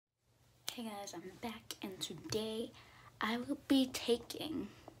Hey guys, I'm back and today I will be taking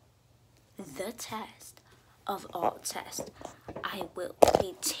the test of all tests. I will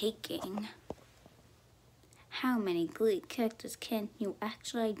be taking how many Glee characters can you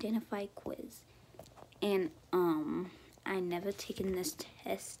actually identify quiz. And I never taken this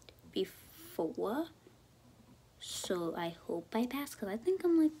test before, so I hope I pass because I think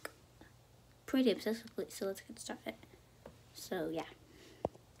I'm like pretty obsessed with Glee. So let's get started. So yeah.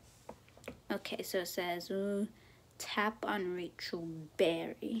 Okay, so it says, tap on Rachel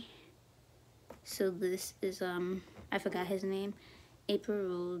Berry. So this is, I forgot his name. April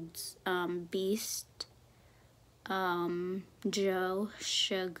Rhodes, Beast, Joe,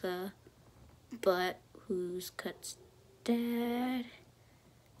 Sugar, Butt, who's Cut's dad.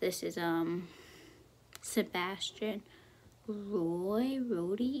 This is, Sebastian,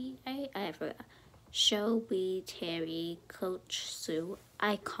 Rhodey, I forgot. Shelby, Terry, Coach Sue,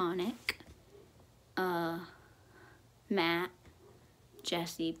 Iconic. Matt,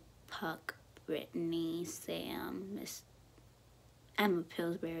 Jesse, Puck, Brittany, Sam, Miss Emma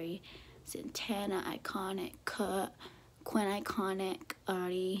Pillsbury, Santana, Iconic, Kurt, Quinn, Iconic,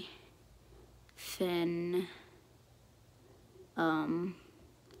 Artie, Finn,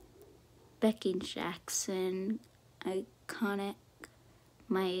 Becky Jackson, Iconic,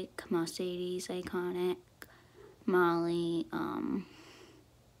 Mike, Mercedes, Iconic, Molly,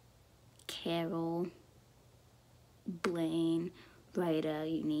 Carol, Blaine, Ryder,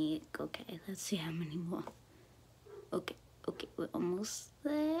 Unique. Okay, let's see how many more. Okay, we're almost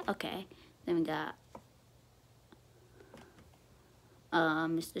there. Okay, then we got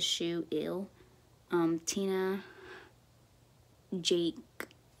Mr. Shu, Ill, Tina, Jake,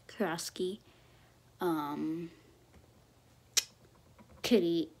 Krosky,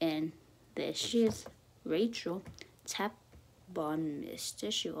 Kitty, and there she is, Rachel. Tap on Mr.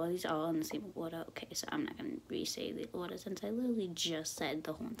 Shu. All these are all in the same order. Okay, so I'm not gonna re-say the order since I literally just said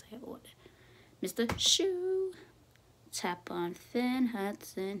the whole entire order. Mr. Shu. Tap on Finn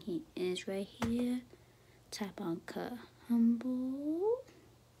Hudson. He is right here. Tap on Kurt Humble.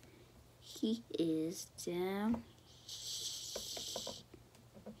 He is down here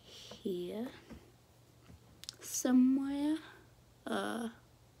somewhere. There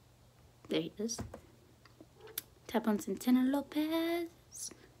he is. Tap on Santana Lopez.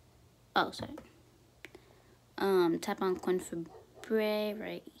 Oh, sorry. Tap on Quinn Fabre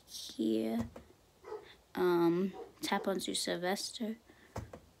right here. Tap on Sue Sylvester.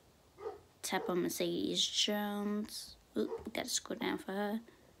 Tap on Mercedes Jones. Oop, gotta scroll down for her.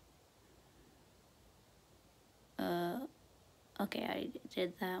 Okay, I already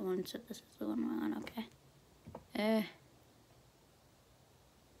did that one, so this is the one we're on. Okay.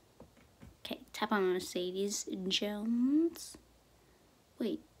 Okay, tap on Mercedes Jones.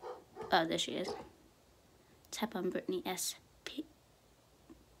 Wait. Oh, there she is. Tap on Brittany S.P.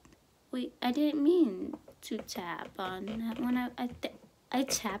 Wait, I didn't mean to tap on that one. I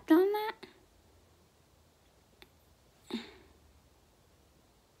tapped on that?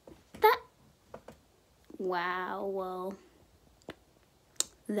 Wow, well,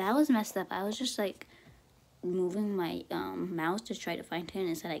 that was messed up. I was just like moving my mouse to try to find it, and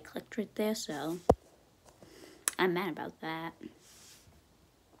it said I clicked right there, so I'm mad about that.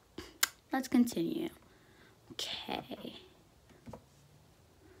 Let's continue. Okay.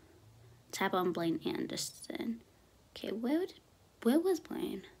 Tap on Blaine Anderson. Okay, where was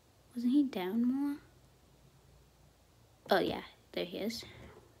Blaine? Wasn't he down more? Oh yeah, there he is.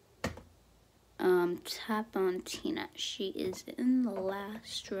 Tap on Tina. She is in the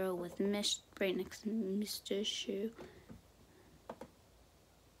last row with right next to Mr. Shu.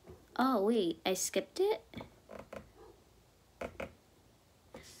 Oh wait, I skipped it?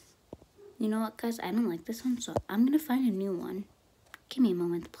 You know what, guys? I don't like this one, so I'm gonna find a new one. Give me a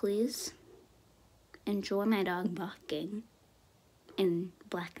moment, please. Enjoy my dog barking in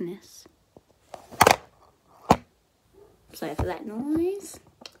blackness. Sorry for that noise.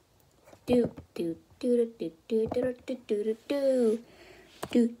 Do do do do do do do do do do do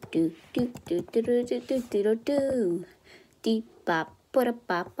do do do do do do do do do. Dee ba ba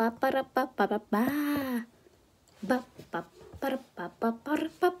ba ba ba ba ba ba ba. Ba ba ba ba ba ba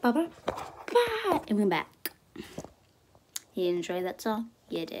ba ba ba. And we're back. You enjoy that song?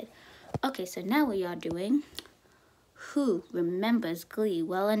 You did. Okay, so now we are doing who remembers Glee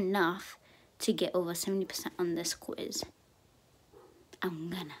well enough to get over 70% on this quiz.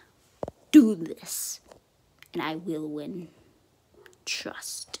 I'm gonna do this, and I will win.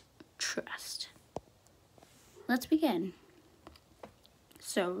 Trust. Let's begin.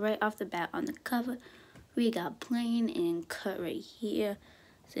 So right off the bat on the cover, we got Playin and Kurt right here.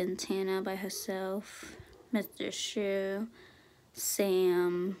 Santana by herself, Mr. Shu,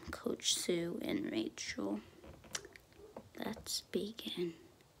 Sam, Coach Sue, and Rachel. Let's begin.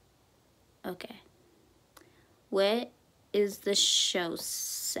 Okay. Where is the show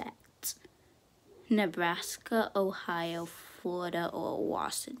set? Nebraska, Ohio, Florida, or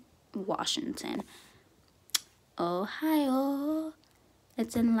Washington? Ohio.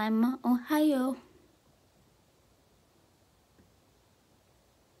 It's in Lima, Ohio.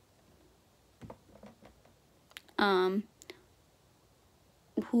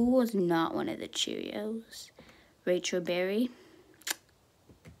 Who was not one of the Cheerios? Rachel Berry.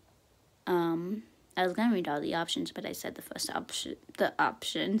 I was gonna read all the options, but I said the first option, the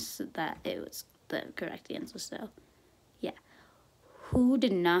options, that it was the correct answer. So, yeah. Who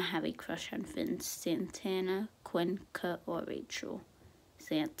did not have a crush on Finn? Santana, Quinca, or Rachel?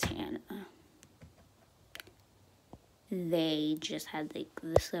 Santana. They just had like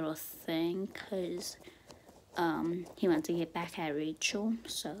this little thing because he wanted to get back at Rachel.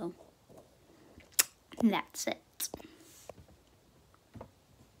 So that's it.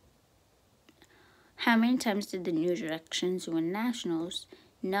 How many times did the New Directions win nationals?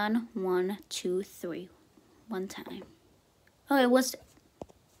 None, 1, 2, 3. One time. Oh, it was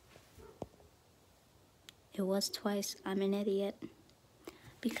twice. I'm an idiot.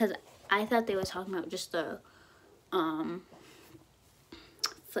 Because I thought they were talking about just the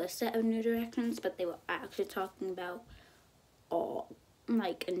first set of New Directions, but they were actually talking about all,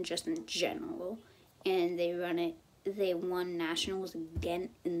 like, in general. And they won nationals again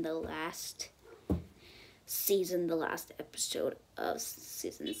in the last season, the last episode of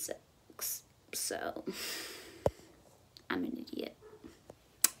season 6. So, I'm an idiot.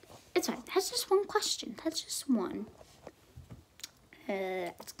 It's fine. That's just one question. That's just one.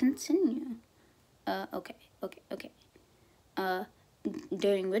 Let's continue. Okay.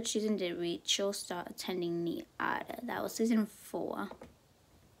 During which season did Rachel start attending NIADA? That was season 4.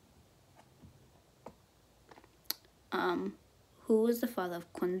 Who was the father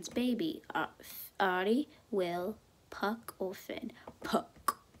of Quinn's baby? Artie, Will, Puck, or Finn?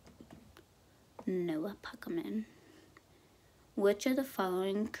 Puck. Noah Puckerman. Which of the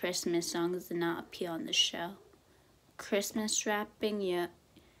following Christmas songs did not appear on the show? Christmas Wrapping,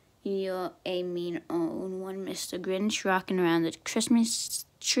 You're a Mean Own One, Mr. Grinch, Rocking Around the Christmas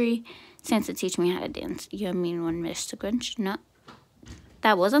Tree, Santa Teach Me How to Dance, You're a Mean One, Mr. Grinch. No,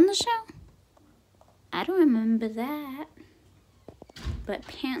 that was on the show? I don't remember that. But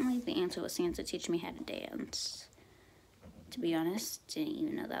apparently the answer was Santa Teach Me How to Dance. To be honest, didn't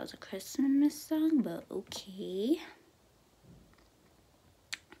even know that was a Christmas song, but okay.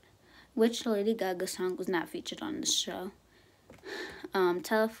 Which Lady Gaga song was not featured on the show?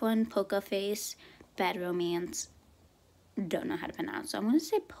 Telephone, Poker Face, Bad Romance. Don't know how to pronounce, so I'm going to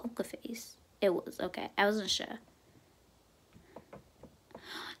say Poker Face. It was, okay. I wasn't sure.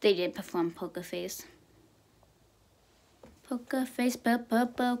 They did perform Poker Face. Poker Face,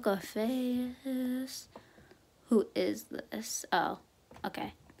 Poker Face. Who is this? Oh,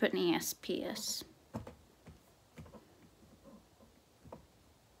 okay. Britney Spears.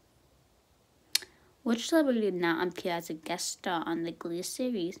 Which celebrity did not appear as a guest star on the Glee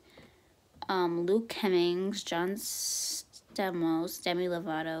series? Luke Hemmings, John Stamos, Demi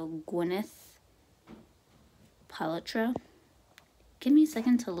Lovato, Gwyneth Paltrow. Give me a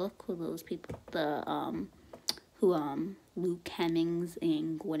second to look who those people, Luke Hemmings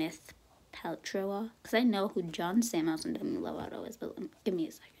and Gwyneth Paltrow are. Because I know who John Stamos and Demi Lovato is, but give me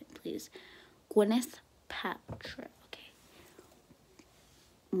a second, please. Gwyneth Paltrow. Okay.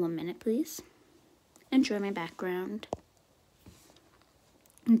 1 minute, please. Enjoy my background.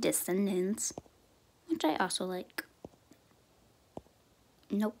 Descendants, which I also like.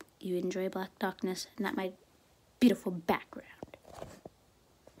 Nope, you enjoy Black Darkness, not my beautiful background.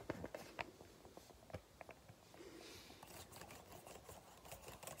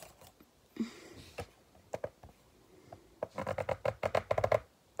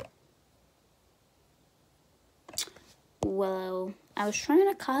 Well, I was trying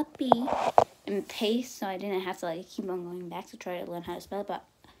to copy and paste so I didn't have to like keep on going back to try to learn how to spell, but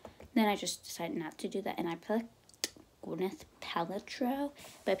then I just decided not to do that, and I put Gwyneth Paltrow,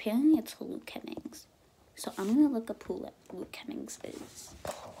 but apparently it's Luke Hemmings. So I'm gonna look up who Luke Hemmings is.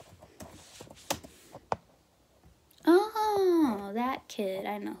 Oh, that kid.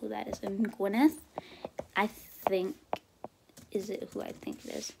 I know who that is. And Gwyneth, I think, is it who I think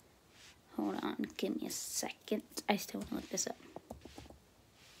it is? Hold on, give me a second. I still want to look this up.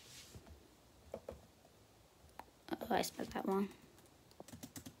 Oh, I spelled that wrong.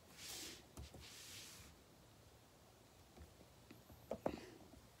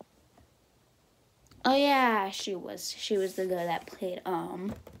 Oh yeah, she was the girl that played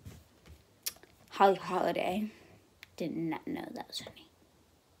Holly Holiday. Did not know that was her name.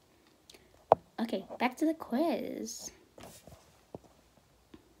 Okay, back to the quiz.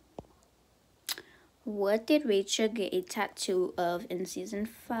 What did Rachel get a tattoo of in season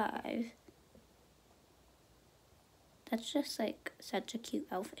 5? That's just like such a cute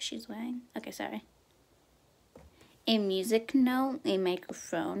outfit she's wearing. Okay, sorry. A music note, a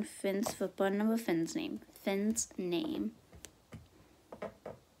microphone, Finn's football number, Finn's name. Finn's name.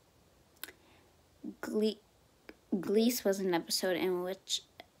 Glee was an episode in which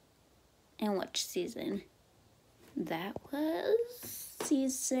season? That was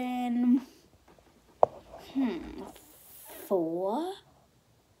season 4.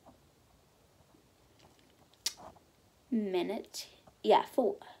 Yeah,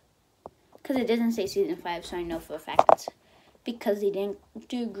 4. Because it doesn't say season 5, so I know for a fact it's because they didn't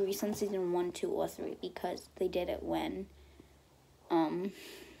do Grease on season 1, 2, or 3, because they did it when,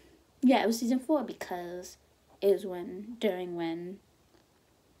 yeah, it was season 4, because it was during when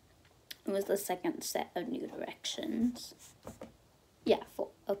it was the second set of New Directions. Yeah, 4,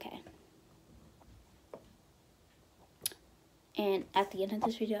 okay. And at the end of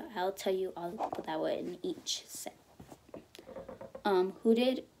this video, I'll tell you all the people that were in each set. Who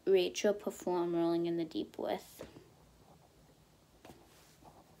did Rachel perform Rolling in the Deep with?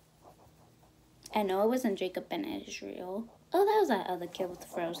 I know it wasn't Jacob and Israel. Oh, that was that other kid with the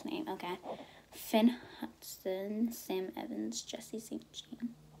froze name. Okay. Finn Hudson, Sam Evans, Jesse St.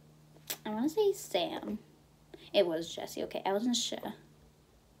 Jean. I want to say Sam. It was Jesse. Okay, I wasn't sure.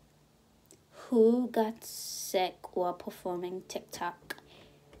 Who got sick while performing TikTok?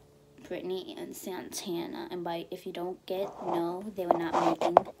 Britney and Santana. And by if you don't know, they were not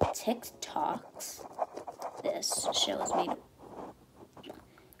making TikToks. This show was made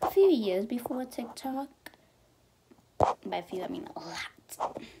a few years before TikTok. By a few, I mean a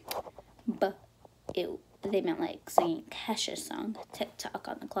lot. But they meant like singing Kesha's song, TikTok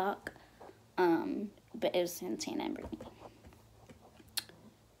on the clock. But it was Santana and Britney.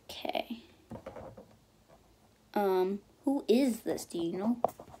 Okay. Who is this? Do you know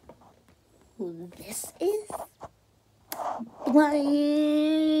who this is?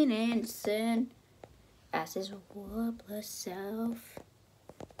 Playin Anderson as his warbler self.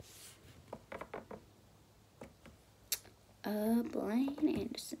 Playin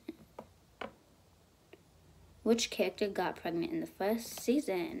Anderson. Which character got pregnant in the first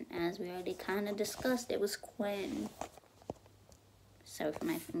season? As we already kind of discussed, it was Quinn. Sorry for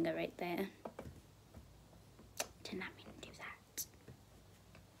my finger right there. Did not mean to do that.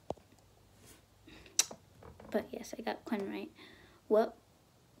 But yes, I got Quinn right. What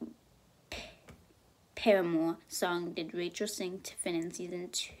Paramore song did Rachel sing to Finn in season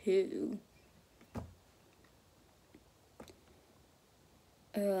 2?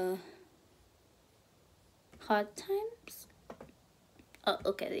 Hard Times? Oh,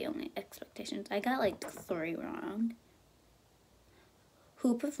 okay, The Only Expectations. I got like 3 wrong.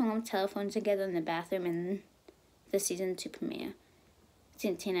 Who performed Telephone Together in the bathroom in the season 2 premiere?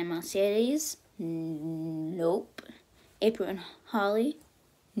 Santana and Mercedes? Nope. April and Holly?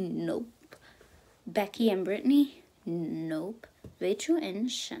 Nope. Becky and Brittany? Nope. Rachel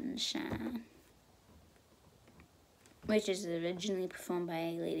and Sunshine. Which is originally performed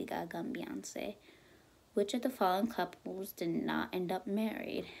by Lady Gaga and Beyonce. Which of the following couples did not end up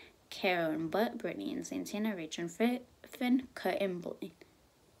married? Carol and Burt, Brittany and Santana, Rachel and Finn, Kurt and Blaine.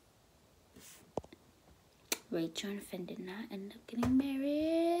 Rachel and Finn did not end up getting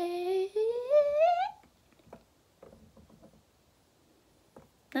married.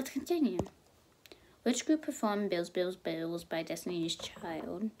 Let's continue. Which group performed Bills, Bills, Bills by Destiny's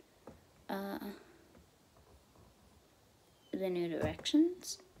Child? The New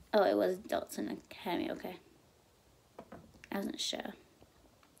Directions? Oh, it was Dalton Academy, okay. I wasn't sure.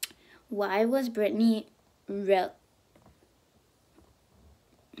 Why was Brittany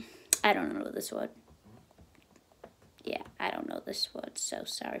I don't know this word. Yeah, I don't know this word, so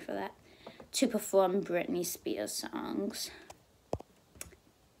sorry for that. To perform Britney Spears songs.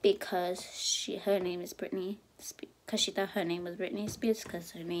 Because her name is Britney. Because she thought her name was Britney Spears.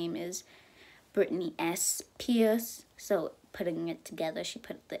 Because her name is Britney S. Pierce. So putting it together, she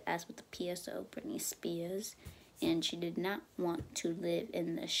put the S with the P, so Britney Spears. And she did not want to live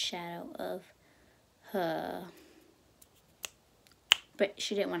in the shadow of her. But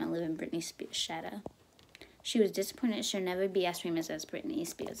she didn't want to live in Britney Spears' shadow. She was disappointed she'll never be as famous as Britney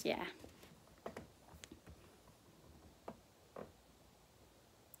Spears. Yeah.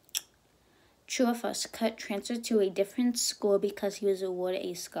 True or false? Kurt transferred to a different school because he was awarded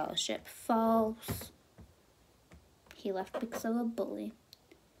a scholarship. False. He left because of a bully.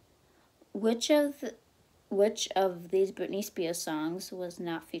 Which of these Britney Spears songs was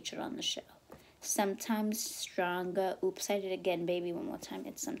not featured on the show? Sometimes, Stronger, Oops, I Did It Again, Baby One More Time,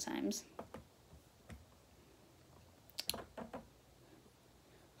 It's Sometimes.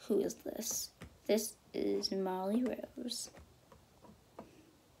 Who is this? This is Molly Rose.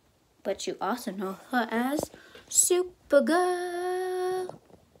 But you also know her as Supergirl.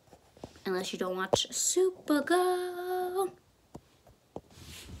 Unless you don't watch Supergirl.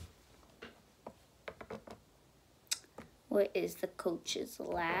 What is the coach's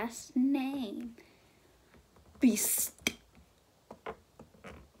last name? Beastie.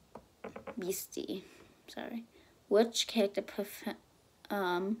 Sorry. Which character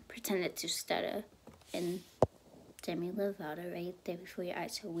pretended to stutter in Demi Lovato right there before your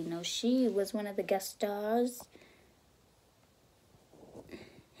eyes? So we know she was one of the guest stars.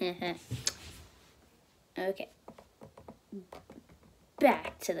 Okay.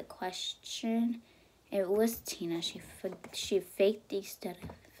 Back to the question. It was Tina. She faked the stutter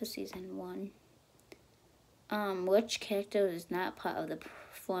for season 1. Which character was not part of the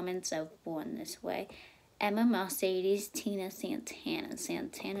performance of Born This Way? Emma, Mercedes, Tina, Santana.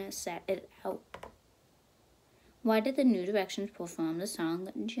 Santana sat it out. Why did the New Directions perform the song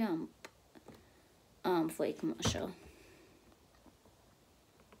Jump for a commercial?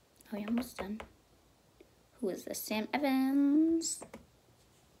 Oh, you're almost done. Who is this? Sam Evans.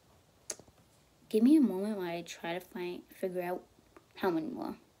 Give me a moment while I try to figure out how many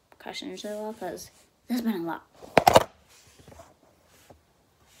more questions there are, because there's been a lot.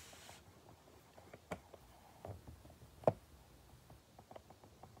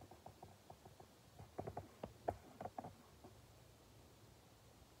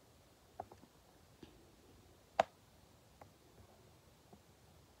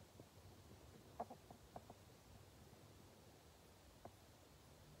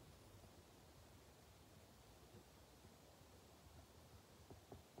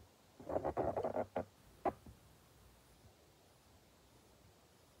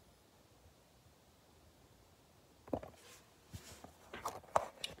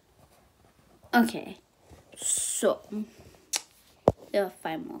 Okay, so there are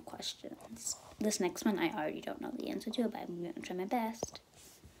 5 more questions. This next one I already don't know the answer to, but I'm going to try my best.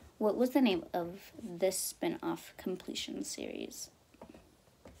 What was the name of this spin-off completion series?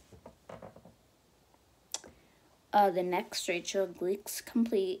 The next Rachel Gleeks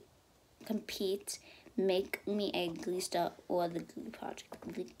compete Make Me a Glee Star or the Glee Project.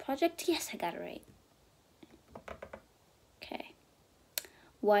 Glee Project? Yes, I got it right. Okay.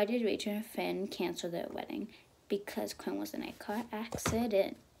 Why did Rachel and Finn cancel their wedding? Because Quinn was in a car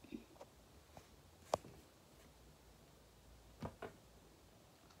accident.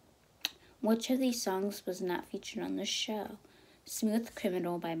 Which of these songs was not featured on the show? Smooth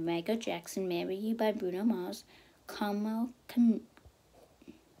Criminal by Michael Jackson, Marry You by Bruno Mars, Chameleon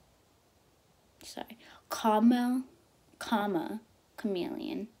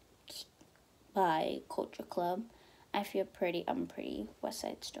by Culture Club, I Feel Pretty, I'm Pretty, West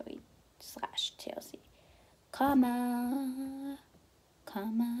Side Story / TLC.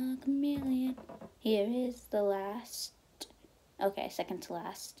 Chameleon. Here is the last, second to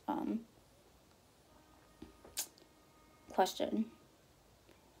last question.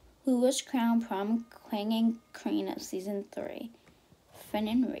 Who was crowned prom queen of season 3? Finn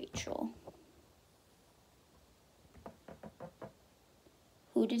and Rachel.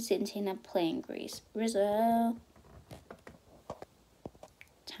 Who did Santana play in Grease? Rizzo.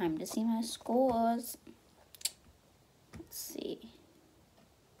 Time to see my scores. Let's see.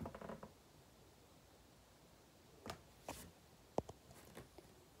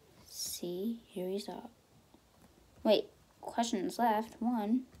 Here he's up. Wait, questions left.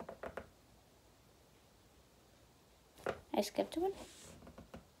 1. I skipped one.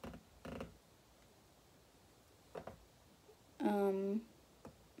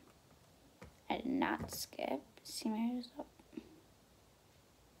 I did not skip. See my result.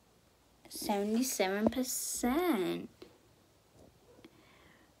 77%.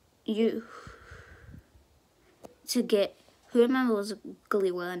 Who remembers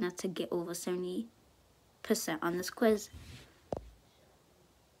Glee well enough to get over 70% on this quiz?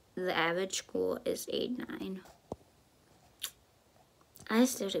 The average score is 89. I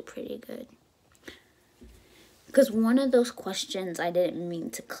still did pretty good. Because one of those questions, I didn't mean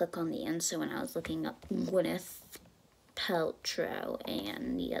to click on the answer when I was looking up Gwyneth Paltrow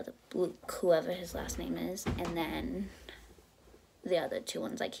and the other, whoever his last name is. And then the other two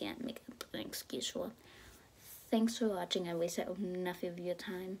ones I can't make an excuse for. Thanks for watching. I wasted enough of your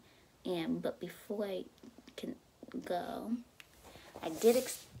time. But before I can go, I did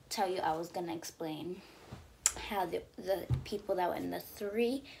tell you I was gonna explain how the people that were in the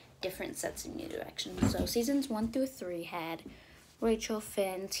 3 different sets of New Directions. So seasons 1 through 3 had Rachel,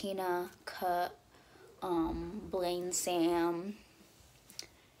 Finn, Tina, Kurt, Blaine, Sam,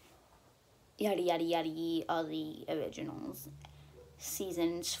 yada yada yada, all the originals.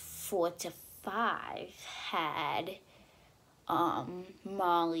 Seasons 4 to 5 had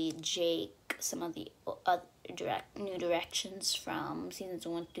Molly, Jake, some of the other New Directions from seasons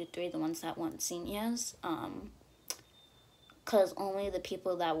 1 through 3, the ones that weren't seniors. Because only the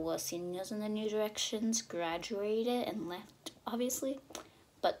people that were seniors in the New Directions graduated and left, obviously.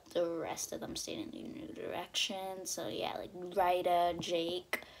 But the rest of them stayed in the New Directions. So yeah, like Ryder,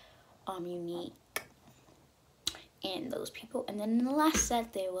 Jake, Unique, and those people. And then in the last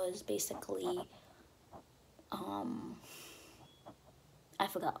set, there was basically, I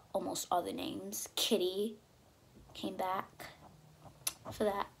forgot almost all the names. Kitty came back for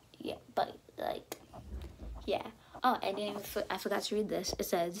that. Yeah, but like, yeah. Oh, I forgot to read this. It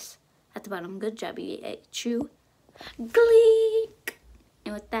says at the bottom, good job, true glee.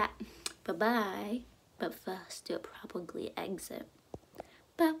 And with that, bye-bye. But first, you'll probably exit.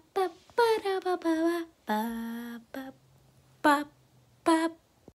 Ba ba ba da ba ba ba ba ba ba ba.